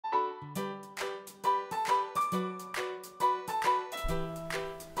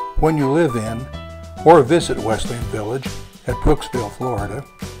When you live in or visit Wesleyan Village at Brooksville, Florida,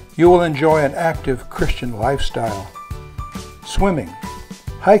 you will enjoy an active Christian lifestyle. Swimming,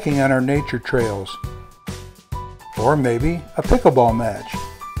 hiking on our nature trails, or maybe a pickleball match,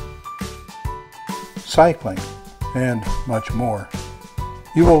 cycling, and much more.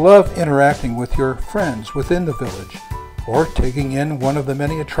 You will love interacting with your friends within the village or taking in one of the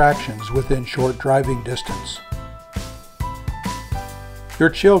many attractions within short driving distance. Your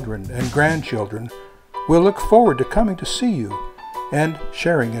children and grandchildren will look forward to coming to see you and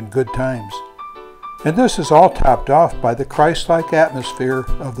sharing in good times. And this is all topped off by the Christ-like atmosphere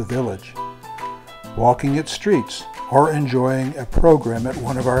of the village. Walking its streets or enjoying a program at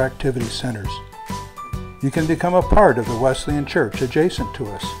one of our activity centers. You can become a part of the Wesleyan Church adjacent to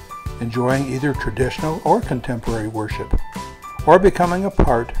us, enjoying either traditional or contemporary worship, or becoming a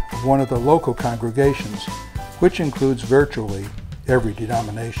part of one of the local congregations, which includes virtually every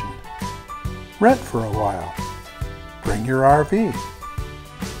denomination. Rent for a while. Bring your RV.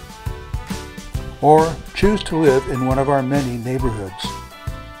 Or choose to live in one of our many neighborhoods.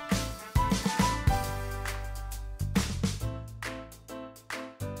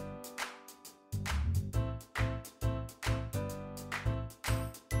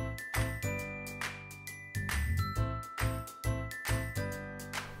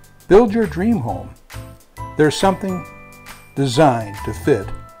 Build your dream home. There's something designed to fit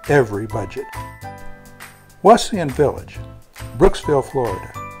every budget. Wesleyan Village, Brooksville,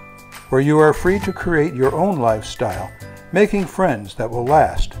 Florida, where you are free to create your own lifestyle, making friends that will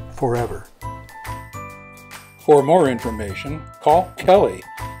last forever. For more information, call Kelly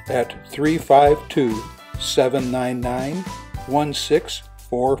at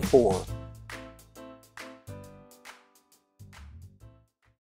 352-799-1644.